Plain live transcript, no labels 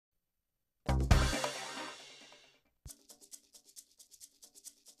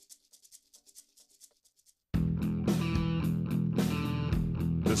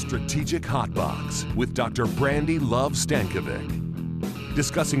The Strategic Hotbox with Dr. Brandi Love Stankovic.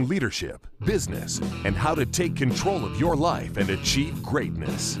 Discussing leadership, business, and how to take control of your life and achieve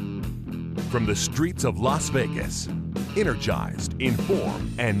greatness. From the streets of Las Vegas, energized,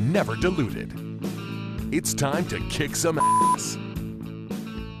 informed, and never diluted. It's time to kick some ass.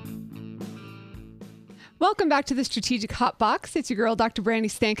 Welcome back to the Strategic Hotbox. It's your girl, Dr. Brandi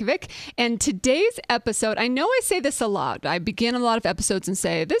Stankovic. And today's episode, I know I say this a lot. I begin a lot of episodes and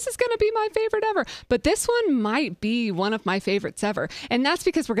say, this is going to be my favorite ever. But this one might be one of my favorites ever. And that's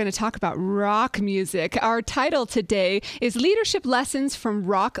because we're going to talk about rock music. Our title today is Leadership Lessons from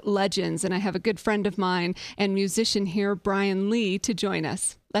Rock Legends. And I have a good friend of mine and musician here, Brian Lee, to join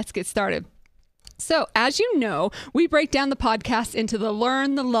us. Let's get started. So, as you know, we break down the podcast into the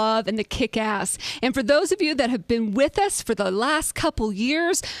learn, the love, and the kick ass. And for those of you that have been with us for the last couple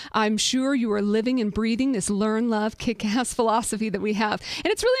years, I'm sure you are living and breathing this learn, love, kick ass philosophy that we have. And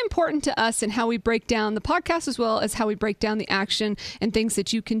it's really important to us in how we break down the podcast as well as how we break down the action and things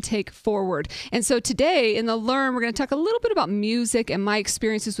that you can take forward. And so today in the learn, we're going to talk a little bit about music and my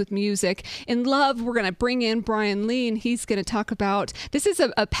experiences with music. In love, we're going to bring in Brian Lee, and he's going to talk about, this is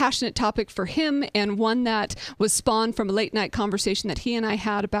a passionate topic for him, and one that was spawned from a late night conversation that he and I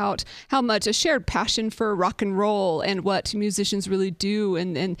had about how much a shared passion for rock and roll and what musicians really do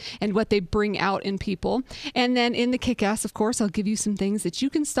and what they bring out in people. And then in the kick-ass, of course, I'll give you some things that you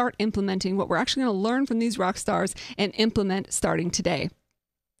can start implementing, what we're actually going to learn from these rock stars and implement starting today.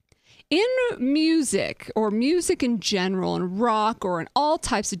 In music, or music in general, in rock, or in all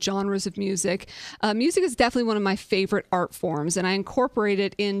types of genres of music, music is definitely one of my favorite art forms, and I incorporate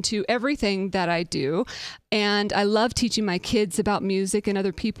it into everything that I do. And I love teaching my kids about music, and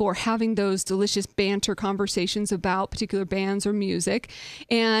other people are having those delicious banter conversations about particular bands or music.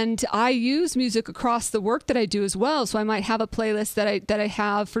 And I use music across the work that I do as well. So I might have a playlist that I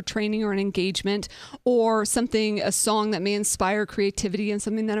have for training or an engagement, or something, a song that may inspire creativity and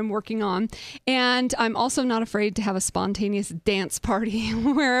something that I'm working on. And I'm also not afraid to have a spontaneous dance party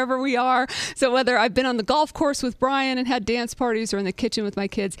wherever we are. So whether I've been on the golf course with Brian and had dance parties, or in the kitchen with my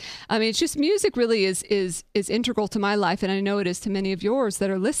kids, I mean, it's just music really is integral to my life, and I know it is to many of yours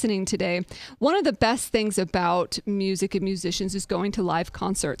that are listening today. One of the best things about music and musicians is going to live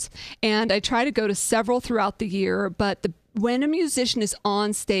concerts. And I try to go to several throughout the year, but when a musician is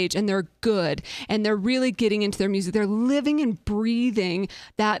on stage and they're good and they're really getting into their music, they're living and breathing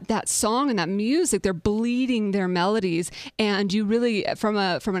that song and that music, they're bleeding their melodies. And you really, from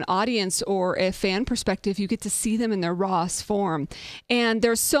an audience or a fan perspective, you get to see them in their rawest form. And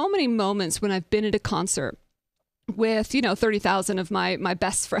there's so many moments when I've been at a concert with 30,000 of my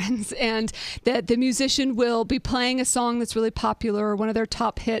best friends, and that the musician will be playing a song that's really popular or one of their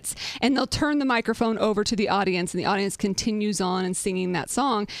top hits, and they'll turn the microphone over to the audience, and the audience continues on and singing that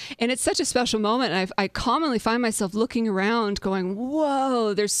song. And it's such a special moment. And I commonly find myself looking around going,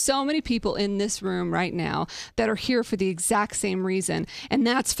 whoa, there's so many people in this room right now that are here for the exact same reason. And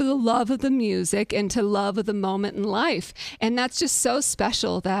that's for the love of the music and to love of the moment in life. And that's just so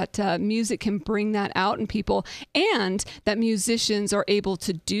special that music can bring that out in people, and that musicians are able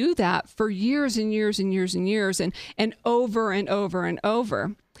to do that for years and years and years and years and over and over and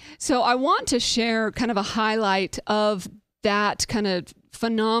over. So I want to share kind of a highlight of that kind of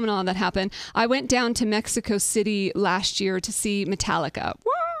phenomenon that happened. I went down to Mexico City last year to see Metallica.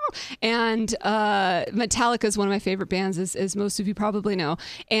 Woo! And Metallica is one of my favorite bands, as most of you probably know.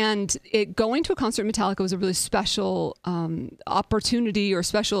 And going to a concert in Metallica was a really special opportunity, or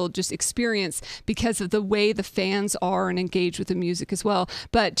special just experience, because of the way the fans are and engage with the music as well.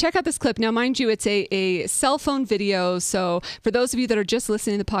 But check out this clip. Now, mind you, it's a cell phone video. So for those of you that are just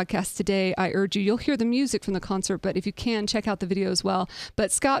listening to the podcast today, I urge you'll hear the music from the concert. But if you can, check out the video as well.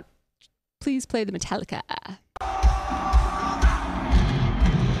 But Scott, please play the Metallica.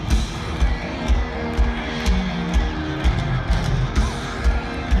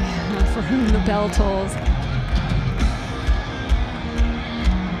 For whom the bell tolls.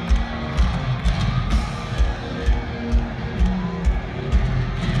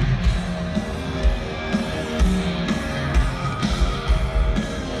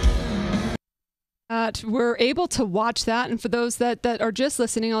 We're able to watch that. And for those that are just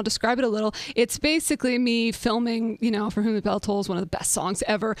listening, I'll describe it a little. It's basically me filming, For Whom the Bell Tolls, one of the best songs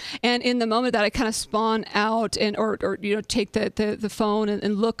ever. And in the moment that I kind of spawn out and or take the phone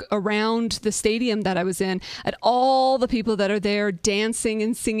and look around the stadium that I was in at all the people that are there dancing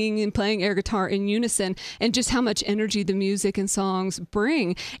and singing and playing air guitar in unison, and just how much energy the music and songs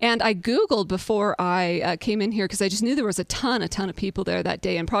bring. And I Googled before I came in here, because I just knew there was a ton of people there that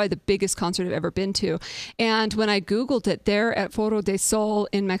day, and probably the biggest concert I've ever been to. to. And when I Googled it, there at Foro de Sol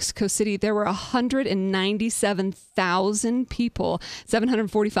in Mexico City, there were 197,000 people,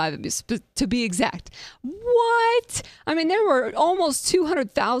 745 to be exact. What? I mean, there were almost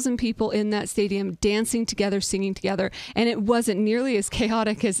 200,000 people in that stadium dancing together, singing together, and it wasn't nearly as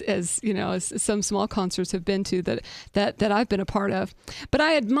chaotic as some small concerts have been to that I've been a part of. But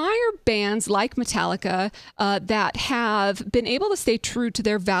I admire bands like Metallica that have been able to stay true to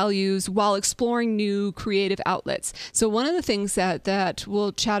their values while exploring new creative outlets. So one of the things that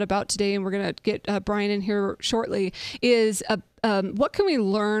we'll chat about today, and we're going to get Brian in here shortly, is what can we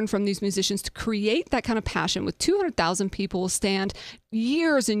learn from these musicians to create that kind of passion with 200,000 people will stand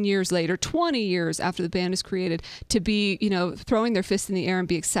years and years later, 20 years after the band is created, to be, throwing their fists in the air and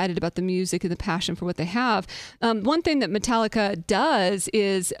be excited about the music and the passion for what they have. One thing that Metallica does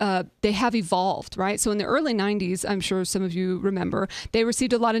is they have evolved, right? So in the early 90s, I'm sure some of you remember, they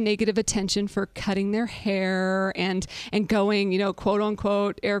received a lot of negative attention for cutting their hair and going, quote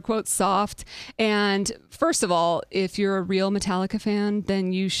unquote, air quotes, soft. And first of all, if you're a real Metallica fan,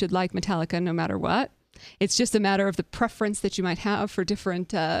 then you should like Metallica no matter what. It's just a matter of the preference that you might have for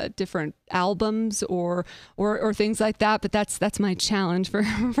different albums or things like that. But that's my challenge for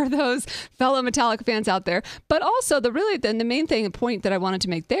those fellow Metallica fans out there. But also the main thing, the point that I wanted to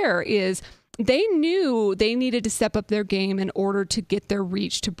make there is they knew they needed to step up their game in order to get their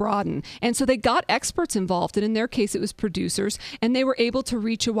reach to broaden. And so they got experts involved. And in their case, it was producers. And they were able to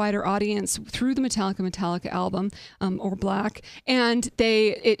reach a wider audience through the Metallica album, or Black. And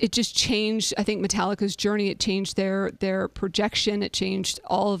it just changed, I think, Metallica's journey. It changed their projection. It changed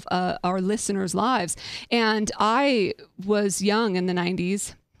all of our listeners' lives. And I was young in the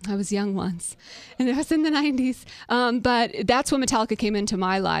 90s. I was young once, and it was in the 90s. But that's when Metallica came into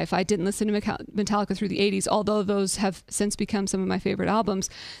my life. I didn't listen to Metallica through the 80s, although those have since become some of my favorite albums.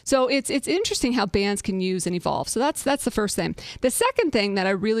 So it's interesting how bands can use and evolve. So that's the first thing. The second thing that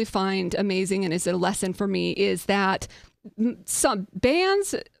I really find amazing and is a lesson for me is that some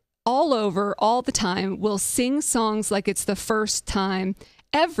bands all over, all the time, will sing songs like it's the first time,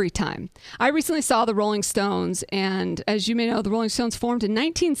 every time. I recently saw the Rolling Stones, and as you may know, the Rolling Stones formed in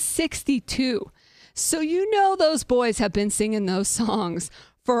 1962. So those boys have been singing those songs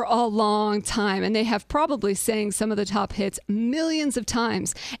for a long time, and they have probably sang some of the top hits millions of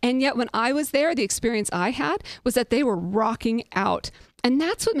times. And yet when I was there, the experience I had was that they were rocking out. And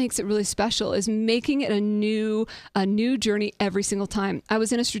that's what makes it really special, is making it a new journey every single time. I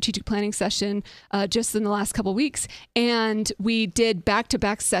was in a strategic planning session just in the last couple of weeks, and we did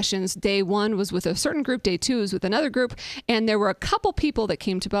back-to-back sessions. Day one was with a certain group, day two was with another group, and there were a couple people that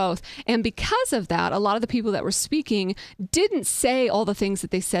came to both. And because of that, a lot of the people that were speaking didn't say all the things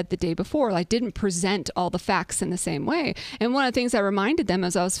that they said the day before. Like, didn't present all the facts in the same way. And one of the things I reminded them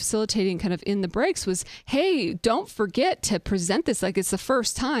as I was facilitating kind of in the breaks was, hey, don't forget to present this like it's the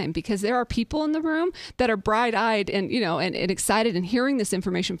first time, because there are people in the room that are bright-eyed and excited and hearing this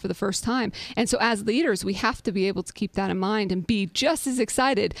information for the first time. And so as leaders, we have to be able to keep that in mind and be just as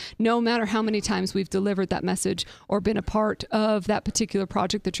excited no matter how many times we've delivered that message or been a part of that particular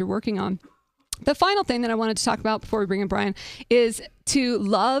project that you're working on. The final thing that I wanted to talk about before we bring in Brian is to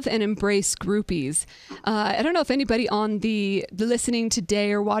love and embrace groupies. I don't know if anybody on the listening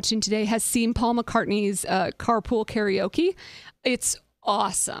today or watching today has seen Paul McCartney's Carpool Karaoke. It's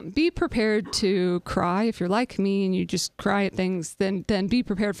awesome. Be prepared to cry. If you're like me and you just cry at things, then be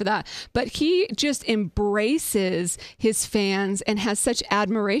prepared for that. But he just embraces his fans and has such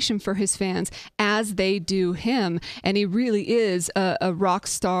admiration for his fans as they do him. And he really is a rock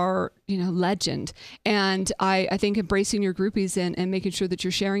star, legend. And I think embracing your groupies and making sure that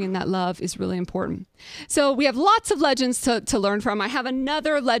you're sharing in that love is really important. So we have lots of legends to learn from. I have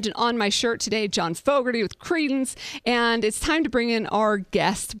another legend on my shirt today, John Fogerty with Creedence. And it's time to bring in our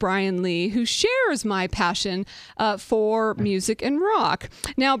guest, Brian Lee, who shares my passion for music and rock.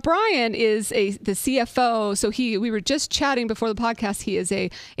 Now, Brian is the CFO. So we were just chatting before the podcast. He is a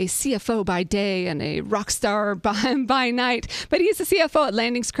CFO by day and a rock star by night. But he's the CFO at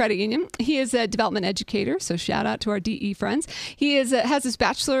Landings Credit Union. He is a development educator, so shout out to our DE friends. He has his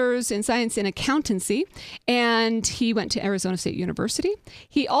bachelor's in science in accountancy, and he went to Arizona State University.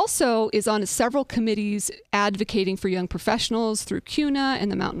 He also is on several committees advocating for young professionals through CUNA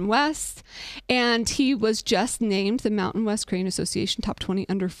and the Mountain West, and he was just named the Mountain West Crane Association Top 20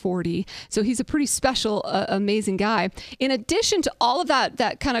 Under 40. So he's a pretty special, amazing guy. In addition to all of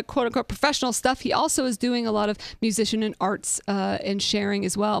that kind of quote-unquote professional stuff, he also is doing a lot of musician and arts and sharing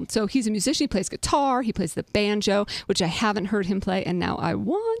as well. So he's a musician. He plays guitar. He plays the banjo, which I haven't heard him play, and now I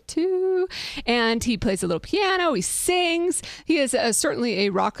want to. And he plays a little piano. He sings. He is certainly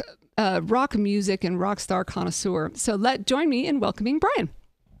a rock rock music and rock star connoisseur. So join me in welcoming Brian.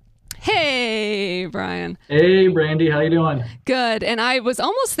 Hey, Brian. Hey, Brandi, how you doing? Good. And I was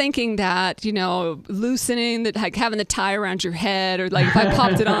almost thinking that, loosening that, like having the tie around your head, or like if I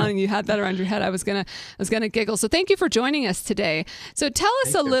popped it on and you had that around your head, I was gonna giggle. So thank you for joining us today. So tell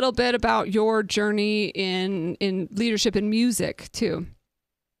us a little bit about your journey in leadership and music too.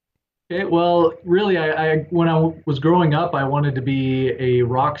 Okay, well, really, I when I was growing up, I wanted to be a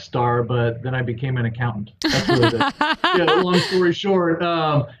rock star, but then I became an accountant. That's really long story short.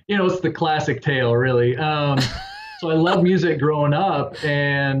 It's the classic tale, really. So I loved music growing up,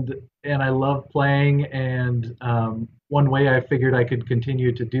 and I loved playing. And one way I figured I could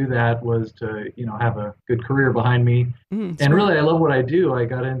continue to do that was to, have a good career behind me. And really, I love what I do. I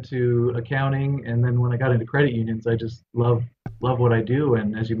got into accounting, and then when I got into credit unions, I just love what I do.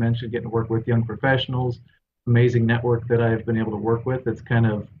 And as you mentioned, getting to work with young professionals, amazing network that I've been able to work with. It's kind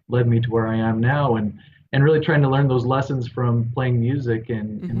of led me to where I am now, and really trying to learn those lessons from playing music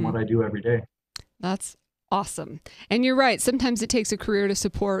and what I do every day. That's awesome. And you're right. Sometimes it takes a career to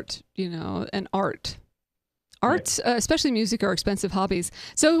support, an art. Arts, right. Especially music, are expensive hobbies.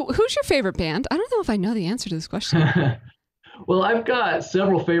 So who's your favorite band? I don't know if I know the answer to this question. Well, I've got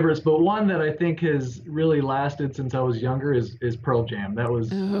several favorites, but one that I think has really lasted since I was younger is Pearl Jam. That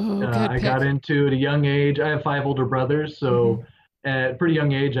was I got into at a young age. I have 5 older brothers, so at a pretty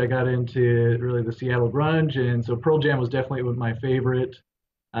young age, I got into really the Seattle grunge, and so Pearl Jam was definitely my favorite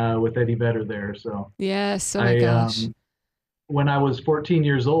with Eddie Vedder there. So yes, oh my gosh. When I was 14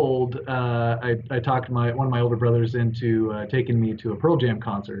 years old, I talked one of my older brothers into taking me to a Pearl Jam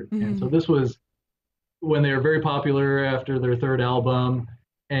concert, and so this was when they were very popular after their 3rd album,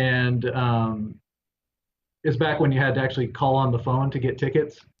 and it's back when you had to actually call on the phone to get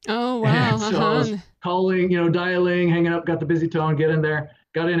tickets. Oh wow! And so I was calling, dialing, hanging up, got the busy tone, get in there,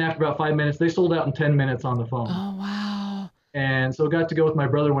 got in after about 5 minutes. They sold out in 10 minutes on the phone. Oh wow! And so got to go with my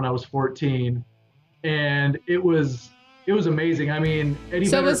brother when I was 14, and it was amazing. I mean, Eddie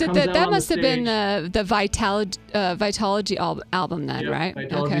Vedder was it comes out that on must the have been stage. the Vitalogy album then, right?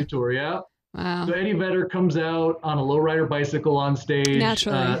 Vitalogy tour, yeah. Wow. So Eddie Vedder comes out on a lowrider bicycle on stage.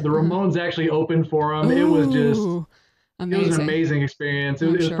 Naturally. The Ramones actually opened for him. It was just amazing. It was an amazing experience.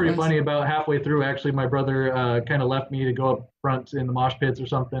 It was pretty funny. About halfway through, actually, my brother kind of left me to go up front in the mosh pits or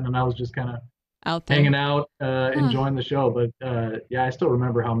something, and I was just kind of out there hanging out, enjoying the show. But I still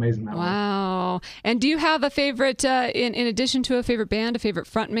remember how amazing that was. Wow. And do you have a favorite, in addition to a favorite band, a favorite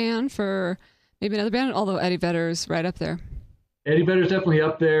frontman for maybe another band? Although Eddie Vedder's right up there. Eddie Vedder's definitely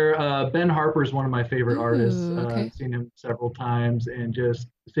up there. Ben Harper's one of my favorite artists. I've seen him several times, and just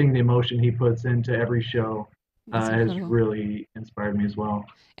seeing the emotion he puts into every show has really inspired me as well.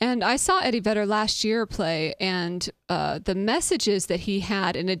 And I saw Eddie Vedder last year play, and the messages that he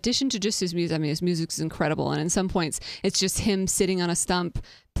had, in addition to just his music, I mean, his music is incredible, and in some points, it's just him sitting on a stump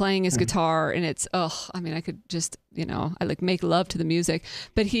playing his guitar, and it's, I could just, I like make love to the music,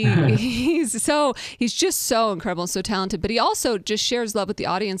 but he's just so incredible and so talented, but he also just shares love with the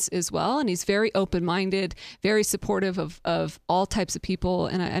audience as well, and he's very open-minded, very supportive of all types of people,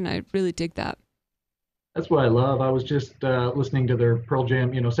 and I really dig that. That's what I love. I was just listening to their Pearl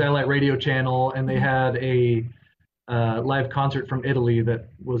Jam, satellite radio channel, and they had a live concert from Italy that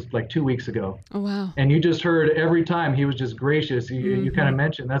was like 2 weeks ago. Oh, wow. And you just heard every time he was just gracious. You kind of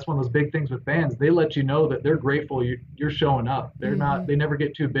mentioned that's one of those big things with bands. They let you know that they're grateful you're showing up. They're not. They never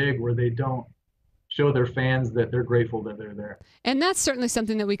get too big where they don't show their fans that they're grateful that they're there. And that's certainly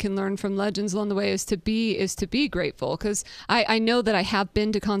something that we can learn from Legends along the way, is to be grateful. Because I know that I have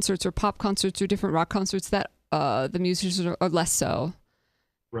been to concerts or pop concerts or different rock concerts that the musicians are less so.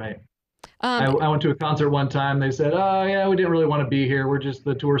 Right. I went to a concert one time. They said, "Oh yeah, we didn't really want to be here.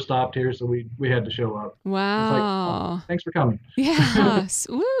 The tour stopped here, so we had to show up." Wow. It's like, oh, thanks for coming. Yes.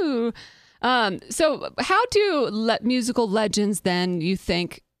 Woo. So how do musical legends then, you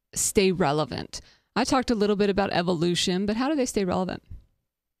think, stay relevant? I talked a little bit about evolution, but how do they stay relevant?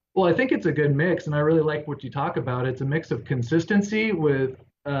 Well, I think it's a good mix, and I really like what you talk about. It's a mix of consistency with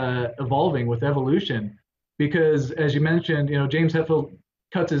evolving, with evolution. Because as you mentioned, James Hetfield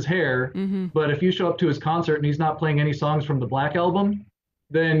cuts his hair, but if you show up to his concert and he's not playing any songs from the Black Album,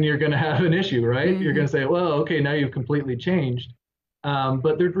 then you're going to have an issue, right? You're going to say, well, okay, now you've completely changed.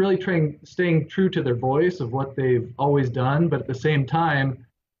 But they're really staying true to their voice of what they've always done, but at the same time,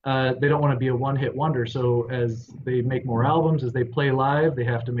 they don't want to be a one-hit wonder. So as they make more albums, as they play live, they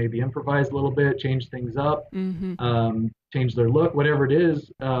have to maybe improvise a little bit, change things up, change their look, whatever it is.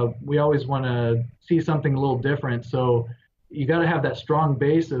 We always want to see something a little different. So you got to have that strong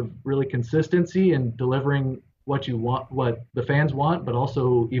base of really consistency and delivering what you want, what the fans want, but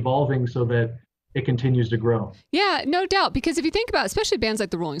also evolving so that it continues to grow. Yeah, no doubt. Because if you think about, especially bands like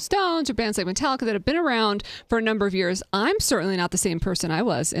the Rolling Stones or bands like Metallica that have been around for a number of years, I'm certainly not the same person I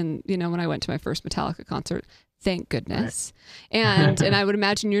was. And when I went to my first Metallica concert, thank goodness. Right. And I would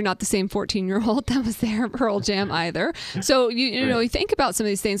imagine you're not the same 14-year-old that was there at Pearl Jam either. So you think about some of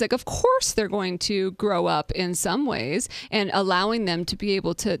these things, like of course they're going to grow up in some ways, and allowing them to be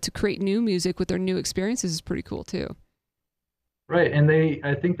able to create new music with their new experiences is pretty cool too. Right. And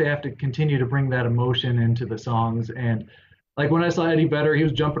I think they have to continue to bring that emotion into the songs. And like when I saw Eddie Vedder, he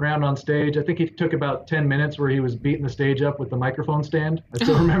was jumping around on stage. I think he took about 10 minutes where he was beating the stage up with the microphone stand. I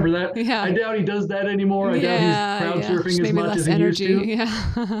still remember that. Yeah. I doubt he does that anymore. I doubt he's crowd surfing as much as he used to.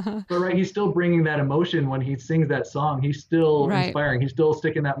 Yeah. But right, he's still bringing that emotion when he sings that song. He's still inspiring. He's still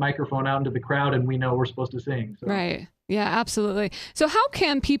sticking that microphone out into the crowd, and we know we're supposed to sing. So. Right. Yeah, absolutely. So how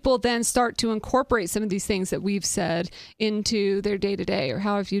can people then start to incorporate some of these things that we've said into their day-to-day, or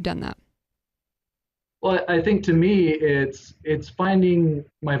how have you done that? Well, I think to me, it's finding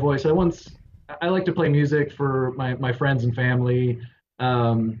my voice. I like to play music for my friends and family.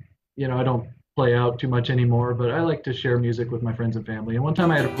 I don't play out too much anymore, but I like to share music with my friends and family. And one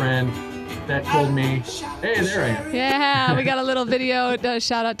time I had a friend that told me, hey, there I am. Yeah, we got a little video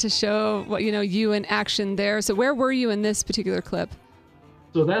shout out to show what you in action there. So where were you in this particular clip?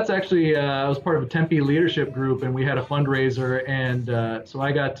 So that's actually, I was part of a Tempe leadership group, and we had a fundraiser, and so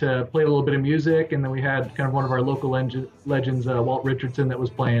I got to play a little bit of music, and then we had kind of one of our local legends, Walt Richardson, that was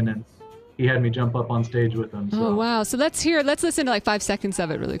playing, and he had me jump up on stage with him. So. Oh, wow. So let's listen to like 5 seconds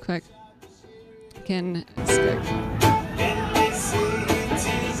of it really quick. Can skip.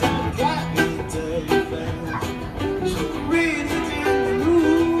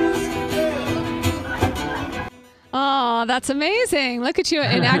 Oh, that's amazing. Look at you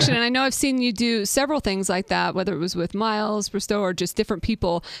in action. And I know I've seen you do several things like that, whether it was with Miles Bristow or just different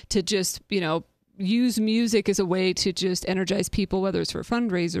people, to just, use music as a way to just energize people, whether it's for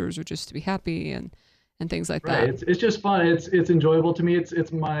fundraisers or just to be happy and things like that. Right. It's just fun. It's enjoyable to me.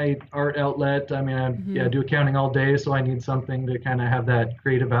 It's my art outlet. I mean, I do accounting all day, so I need something to kind of have that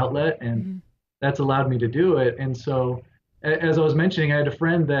creative outlet, and that's allowed me to do it. And so, as I was mentioning, I had a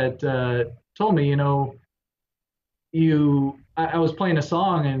friend that told me, I was playing a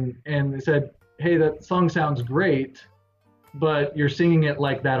song, and they said, hey, that song sounds great, but you're singing it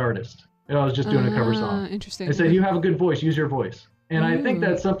like that artist. And I was just doing a cover song. Interesting. They said, you have a good voice, use your voice. And I think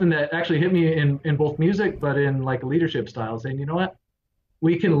that's something that actually hit me in both music, but in like a leadership style, saying, you know what,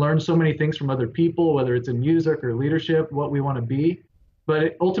 we can learn so many things from other people, whether it's in music or leadership, what we want to be.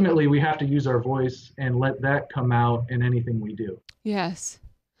 But ultimately, we have to use our voice and let that come out in anything we do. Yes.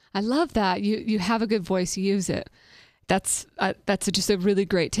 I love that. You have a good voice, use it. That's just a really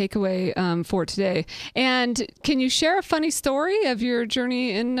great takeaway for today. And can you share a funny story of your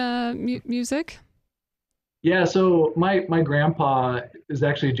journey in music? Yeah, so my grandpa is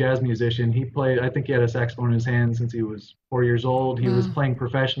actually a jazz musician. He played, I think he had a saxophone in his hand since he was 4 years old. He was playing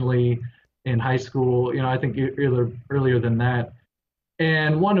professionally in high school, I think earlier than that.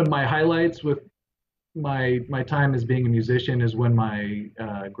 And one of my highlights with my time as being a musician is when my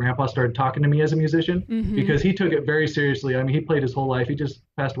grandpa started talking to me as a musician, because he took it very seriously. I mean, he played his whole life. He just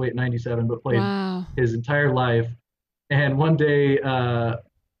passed away at 97, but played his entire life. And one day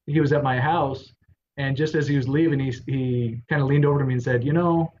he was at my house, and just as he was leaving, he kind of leaned over to me and said,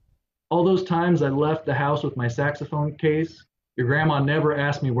 all those times I left the house with my saxophone case, your grandma never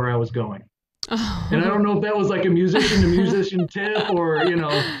asked me where I was going. Oh. And I don't know if that was like a musician to musician tip, or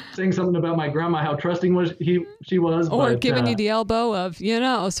saying something about my grandma, how trusting she was, or giving you the elbow of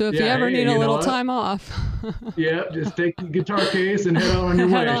so if you ever need a little time off. Yeah, just take the guitar case and head out on your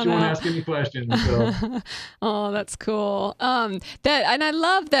way. She won't ask any questions. So. Oh, that's cool. And I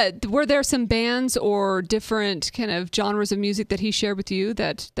love that. Were there some bands or different kind of genres of music that he shared with you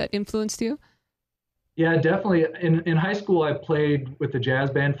that influenced you? Yeah, definitely. In high school, I played with the jazz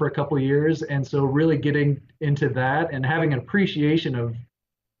band for a couple of years. And so really getting into that and having an appreciation of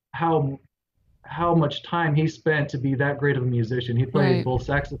how much time he spent to be that great of a musician. He played both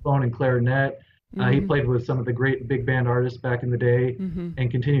saxophone and clarinet. He played with some of the great big band artists back in the day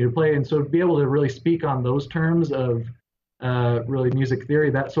and continued to play. And so to be able to really speak on those terms of really music theory,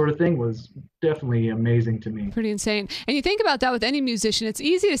 that sort of thing, was definitely amazing to me. Pretty insane. And you think about that with any musician, it's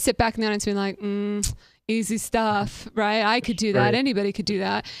easy to sit back in the audience and be like, easy stuff, right? I could do that. Right. Anybody could do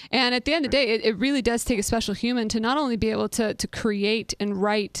that. And at the end of the day, it really does take a special human to not only be able to create and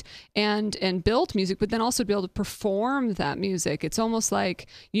write and build music, but then also be able to perform that music. It's almost like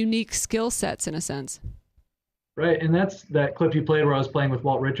unique skill sets in a sense. Right. And that's that clip you played where I was playing with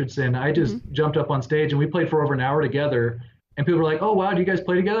Walt Richardson. I just jumped up on stage and we played for over an hour together. And people were like, "Oh, wow, do you guys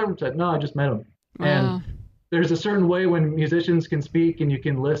play together?" I said, "No, I just met him." Wow. And there's a certain way when musicians can speak and you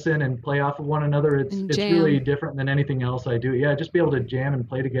can listen and play off of one another. And It's really jam. different than anything else I do. Yeah, just be able to jam and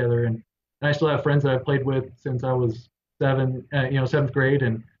play together. And I still have friends that I've played with since I was seventh grade,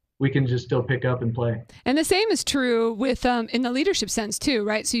 and we can just still pick up and play. And the same is true with in the leadership sense too,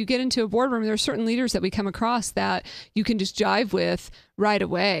 right? So you get into a boardroom, there are certain leaders that we come across that you can just jive with right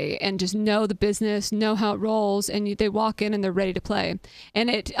away and just know the business, know how it rolls, and they walk in and they're ready to play. And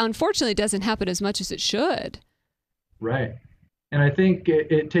it unfortunately doesn't happen as much as it should. Right. And I think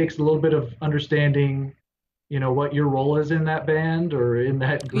it takes a little bit of understanding, what your role is in that band or in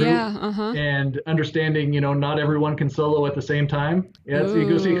that group. Yeah, uh-huh. And understanding, not everyone can solo at the same time. Yeah, so you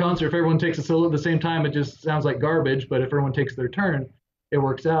go see a concert, if everyone takes a solo at the same time, it just sounds like garbage. But if everyone takes their turn, it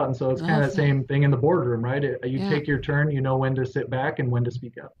works out. And so it's kind of the same thing in the boardroom, right? You take your turn, you know when to sit back and when to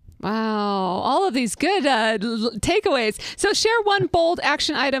speak up. Wow, all of these good takeaways. So share one bold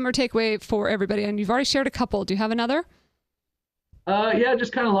action item or takeaway for everybody. And you've already shared a couple. Do you have another? Yeah,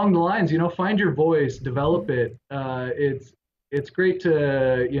 just kind of along the lines, find your voice, develop it. It's great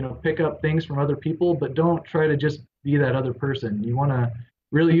to, pick up things from other people, but don't try to just be that other person. You want to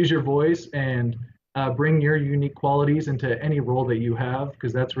really use your voice and bring your unique qualities into any role that you have,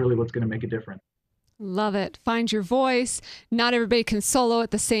 because that's really what's going to make a difference. Love it. Find your voice. Not everybody can solo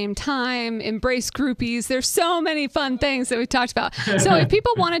at the same time. Embrace groupies. There's so many fun things that we talked about. So if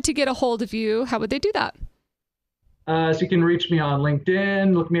people wanted to get a hold of you, how would they do that? So you can reach me on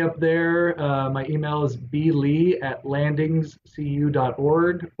LinkedIn, look me up there. My email is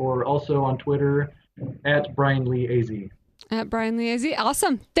blee@landingscu.org, or also on Twitter @BrianLeeAZ. At Brian Liazzi.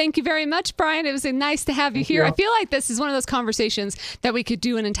 Awesome. Thank you very much, Brian. It was nice to have you here. I feel like this is one of those conversations that we could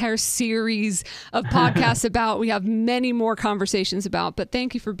do an entire series of podcasts about. We have many more conversations about, but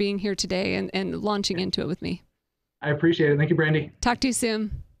thank you for being here today and launching into it with me. I appreciate it. Thank you, Brandi. Talk to you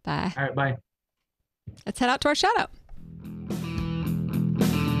soon. Bye. All right, bye. Let's head out to our shout out.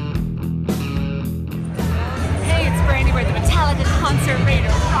 Hey, it's Brandi. We're the Metallica Concert Raider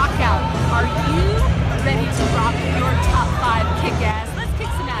Rock Out. Are you ready to rock your top 5 kick-ass? Let's kick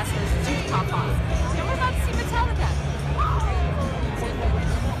some ass versus your top 5. And we're about to see Metallica.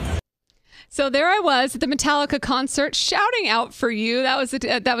 So there I was at the Metallica concert shouting out for you. That was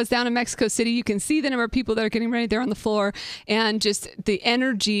down in Mexico City. You can see the number of people that are getting ready there on the floor and just the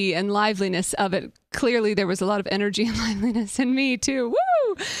energy and liveliness of it. Clearly there was a lot of energy and liveliness in me too.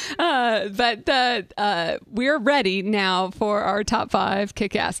 Woo! But we're ready now for our top 5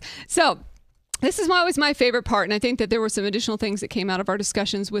 kick-ass. So this is always my favorite part, and I think that there were some additional things that came out of our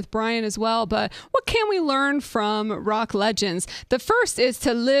discussions with Brian as well, but what can we learn from rock legends? The first is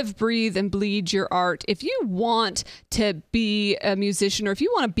to live, breathe, and bleed your art. If you want to be a musician, or if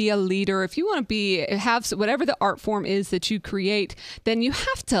you want to be a leader, if you want to have whatever the art form is that you create, then you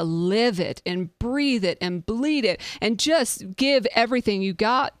have to live it and breathe it and bleed it and just give everything you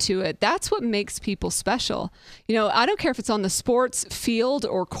got to it. That's what makes people special. I don't care if it's on the sports field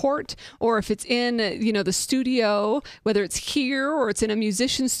or court, or if it's in the studio, whether it's here or it's in a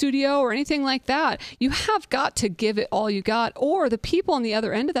musician studio or anything like that. You have got to give it all you got, or the people on the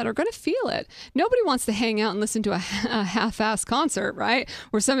other end of that are going to feel it. Nobody wants to hang out and listen to a half-ass concert, right?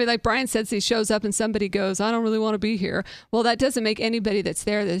 Where somebody like Brian says he shows up and somebody goes, "I don't really want to be here." Well, that doesn't make anybody that's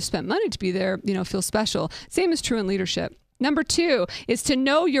there, that has spent money to be there, feel special. Same is true in leadership. Number 2 is to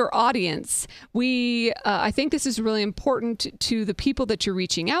know your audience. I think this is really important to the people that you're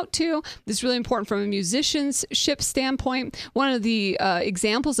reaching out to. This is really important from a musicianship standpoint. One of the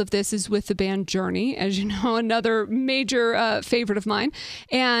examples of this is with the band Journey, as you know, another major favorite of mine.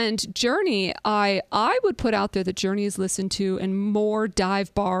 And Journey, I would put out there that Journey is listened to in more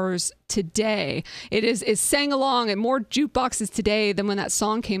dive bars today. It is sang along at more jukeboxes today than when that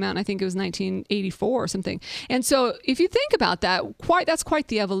song came out, and I think it was 1984 or something. And so if you think about that, that's quite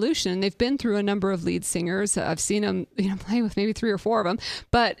the evolution. They've been through a number of lead singers. I've seen them play with maybe 3 or 4 of them,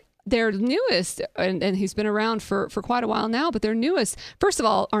 but their newest, and he's been around for quite a while now, but their newest, first of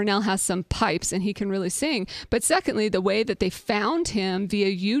all, Arnell has some pipes and he can really sing. But secondly, the way that they found him via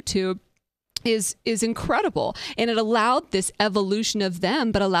YouTube is incredible, and it allowed this evolution of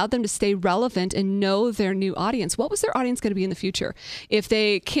them, but allowed them to stay relevant and know their new audience. What was their audience going to be in the future? If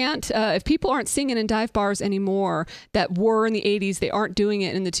they can't, if people aren't singing in dive bars anymore that were in the 80s, they aren't doing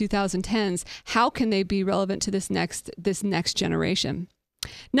it in the 2010s, how can they be relevant to this next generation?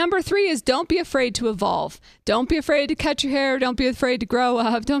 Number 3 is don't be afraid to evolve. Don't be afraid to cut your hair. Don't be afraid to grow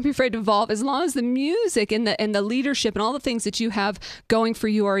up. Don't be afraid to evolve. As long as the music and the leadership and all the things that you have going for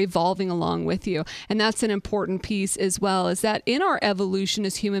you are evolving along with you. And that's an important piece as well, is that in our evolution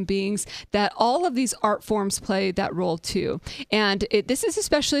as human beings, that all of these art forms play that role too. And this is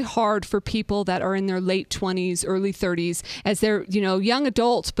especially hard for people that are in their late 20s, early 30s, as they're, young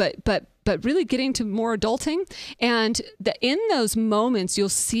adults, but really getting to more adulting. And in those moments, you'll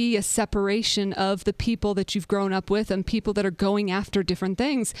see a separation of the people that you've grown up with and people that are going after different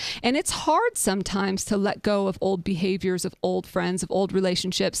things. And it's hard sometimes to let go of old behaviors, of old friends, of old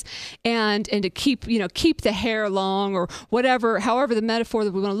relationships, and to keep the hair long or whatever, however the metaphor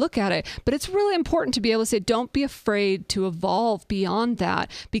that we want to look at it. But it's really important to be able to say, don't be afraid to evolve beyond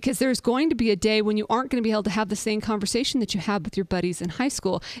that, because there's going to be a day when you aren't going to be able to have the same conversation that you had with your buddies in high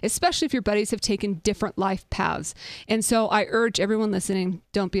school, especially if your buddies have taken different life paths. And so I urge everyone listening,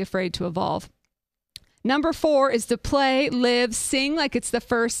 don't be afraid to evolve. Number 4 is to play, live, sing like it's the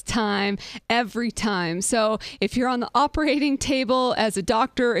first time every time. So if you're on the operating table as a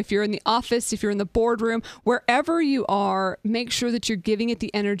doctor, if you're in the office, if you're in the boardroom, wherever you are, make sure that you're giving it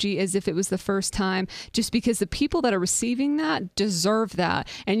the energy as if it was the first time, just because the people that are receiving that deserve that.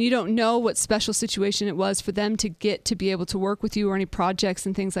 And you don't know what special situation it was for them to get to be able to work with you or any projects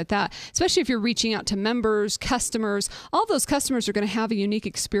and things like that. Especially if you're reaching out to members, customers, all those customers are going to have a unique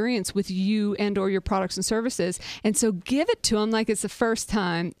experience with you and or your products and services. And so give it to them like it's the first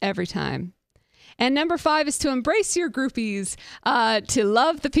time every time. And number 5 is to embrace your groupies, to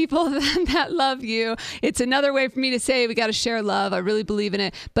love the people that love you. It's another way for me to say we got to share love. I really believe in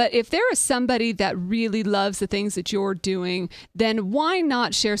it. But if there is somebody that really loves the things that you're doing, then why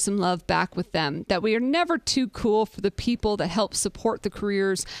not share some love back with them? That we are never too cool for the people that help support the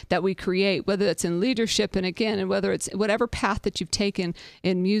careers that we create, whether it's in leadership and whether it's whatever path that you've taken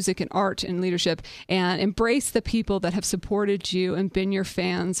in music and art and leadership, and embrace the people that have supported you and been your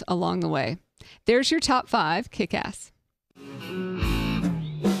fans along the way. There's your top 5. Kick ass.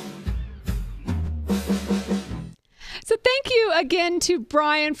 So thank you again to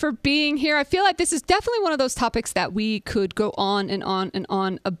Brian for being here. I feel like this is definitely one of those topics that we could go on and on and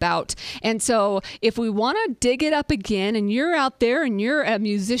on about. And so if we want to dig it up again and you're out there and you're a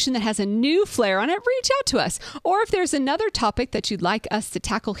musician that has a new flair on it, reach out to us. Or if there's another topic that you'd like us to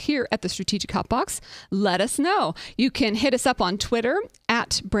tackle here at the Strategic Hotbox, let us know. You can hit us up on Twitter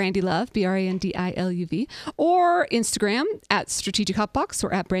at BrandiLove, BrandiLuv, or Instagram at Strategic Hotbox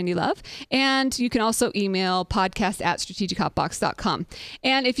or at BrandiLove. And you can also email podcast@strategichotbox.com.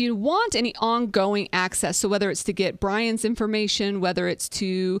 And if you want any ongoing access, so whether it's to get Brian's information, whether it's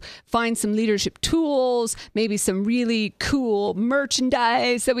to find some leadership tools, maybe some really cool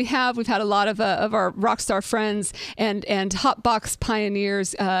merchandise that we've had a lot of our Rockstar friends and Hotbox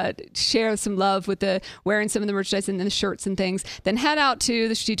pioneers share some love with wearing some of the merchandise and the shirts and things, then head out to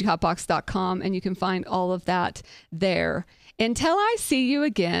the strategichotbox.com and you can find all of that there. Until I see you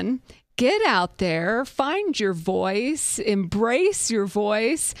again, get out there, find your voice, embrace your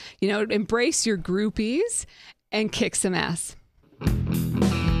voice, embrace your groupies, and kick some ass.